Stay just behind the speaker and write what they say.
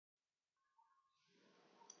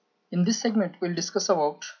In this segment, we'll discuss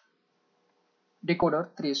about decoder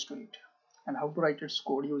 3:8 and how to write its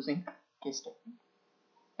code using case statement.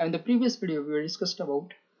 And in the previous video, we discussed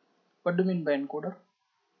about what do you mean by encoder,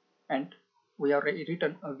 and we have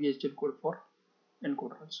written a Vhdl code for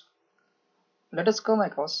encoder also. Let us come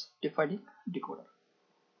across defining decoder.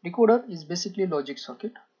 Decoder is basically a logic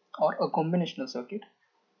circuit or a combinational circuit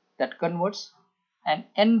that converts an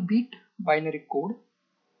n-bit binary code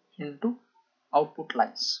into output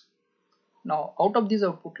lines. Now, out of these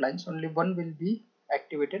output lines, only one will be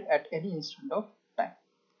activated at any instant of time.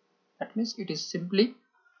 That means it is simply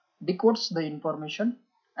decodes the information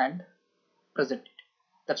and present it.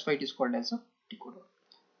 That's why it is called as a decoder.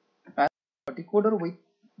 And a decoder with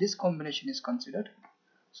this combination is considered.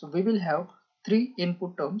 So we will have three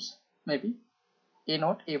input terms, maybe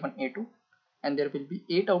A0, A1, A2, and there will be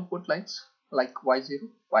 8 output lines like Y0,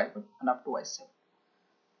 Y1 and up to Y7.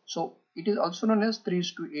 So it is also known as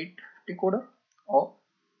 3:8 decoder, or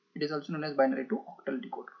it is also known as binary to octal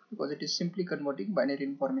decoder because it is simply converting binary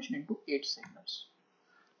information into 8 segments.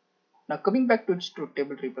 Now coming back to its truth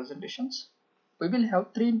table representations, we will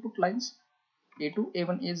have 3 input lines A2,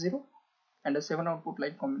 A1, A0 and a 7 output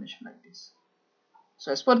line combination like this.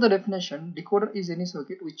 So as per the definition, decoder is any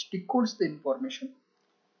circuit which decodes the information,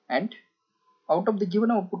 and out of the given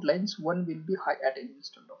output lines, one will be high at any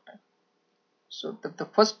instant of time. So the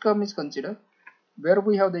first term is considered where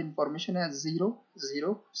we have the information as 0,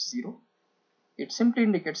 0, 0. It simply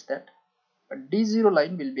indicates that a D0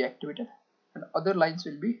 line will be activated and other lines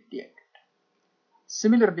will be deactivated.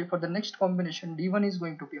 Similarly, for the next combination, D1 is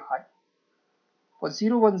going to be high. For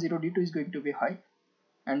 0, 1, 0, D2 is going to be high,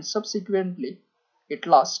 and subsequently it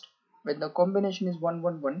lasts when the combination is 1,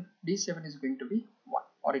 1, 1, D7 is going to be 1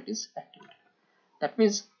 or it is activated. That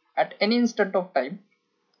means at any instant of time,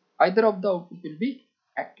 either of the output will be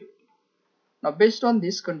activated. Now based on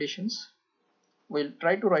these conditions, we'll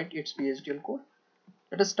try to write its Vhdl code.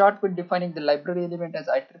 Let us start with defining the library element as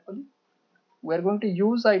IEEE. We are going to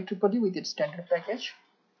use IEEE with its standard package.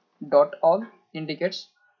 .all indicates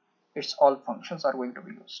its all functions are going to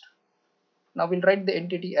be used. Now we'll write the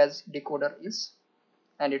entity as decoder is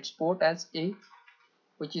and its port as A,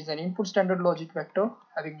 which is an input standard logic vector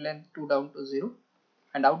having length 2 down to 0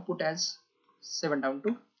 and output as 7 down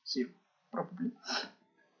to 0 probably.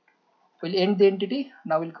 We'll end the entity.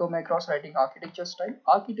 Now we'll come across writing architecture style.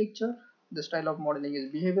 Architecture, the style of modeling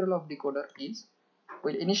is behavioral of decoder is.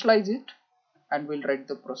 We'll initialize it and we'll write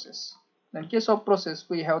the process. In case of process,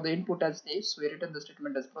 we have the input as A, so we written the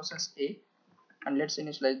statement as process A, and let's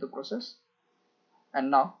initialize the process.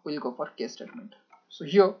 And now we'll go for case statement. So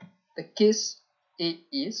here the case A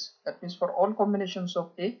is, that means for all combinations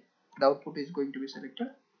of A, the output is going to be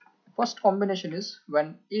selected. First combination is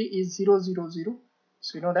when A is 0, 0, 0.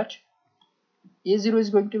 So you know that A0 is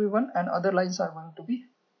going to be 1 and other lines are going to be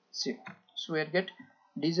 0. So we get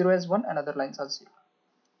D0 as 1 and other lines are 0.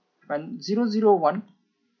 When 0, 0, 1,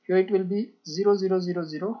 here it will be 0, 0, 0,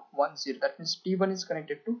 0, 1, 0. That means D1 is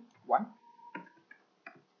connected to 1.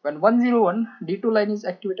 When 1, 0, 1, D2 line is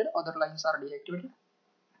activated, other lines are deactivated.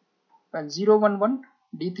 When 0, 1, 1,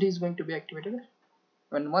 D3 is going to be activated.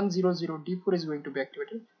 When 1, 0, 0, D4 is going to be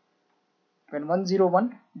activated. When 1, 0,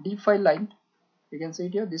 1, D5 line, you can see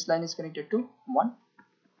it here, this line is connected to 1.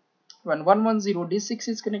 When 1, 1, 0, D6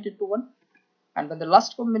 is connected to 1. And when the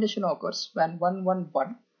last combination occurs, when 1, 1,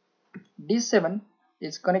 1, D7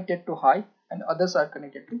 is connected to high and others are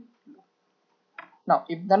connected to low. Now,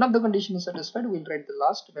 if none of the condition is satisfied, we'll write the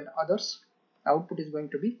last when others, output is going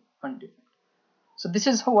to be undefined. So this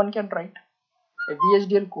is how one can write a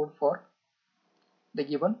Vhdl code for the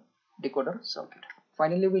given decoder circuit.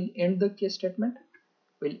 Finally, we'll end the case statement,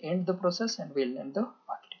 we'll end the process, and we'll end the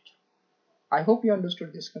architecture. I hope you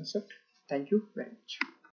understood this concept. Thank you very much.